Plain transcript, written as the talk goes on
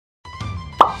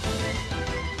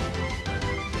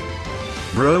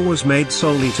Bro was made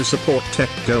solely to support Tech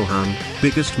Gohan,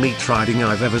 biggest meat riding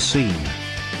I've ever seen.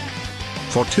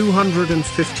 For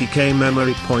 250k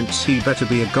memory points he better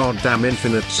be a goddamn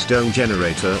infinite stone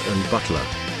generator and butler.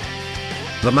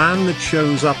 The man that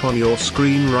shows up on your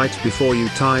screen right before you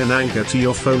tie an anchor to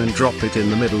your phone and drop it in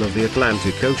the middle of the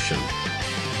Atlantic Ocean.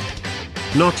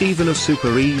 Not even a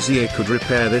super easy A could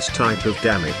repair this type of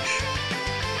damage.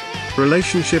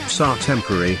 Relationships are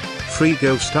temporary, free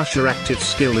Ghost Usher active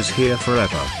skill is here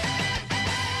forever.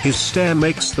 His stare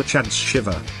makes the Chads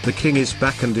shiver, the king is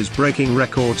back and is breaking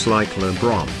records like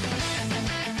LeBron.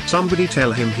 Somebody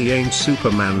tell him he ain't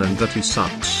Superman and that he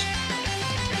sucks.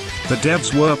 The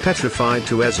devs were petrified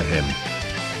to ezza him.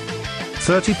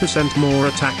 30% more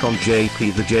attack on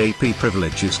JP. The JP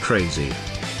privilege is crazy.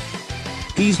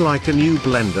 He's like a new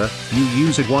blender, you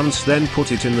use it once then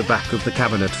put it in the back of the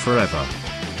cabinet forever.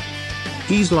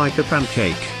 He's like a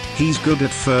pancake, he's good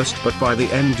at first but by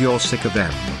the end you're sick of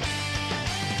them.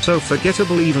 So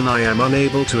forgettable even I am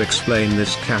unable to explain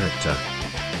this character.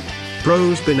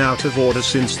 Bro's been out of order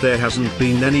since there hasn't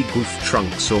been any Goof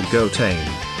Trunks or Goten.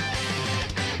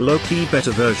 Low-key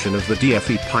better version of the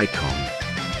DFE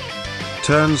Pycon.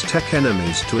 Turns tech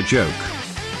enemies to a joke.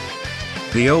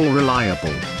 The old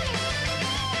reliable.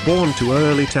 Born too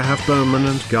early to have Bowman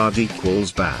and guard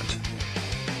equals bad.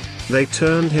 They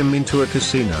turned him into a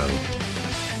casino.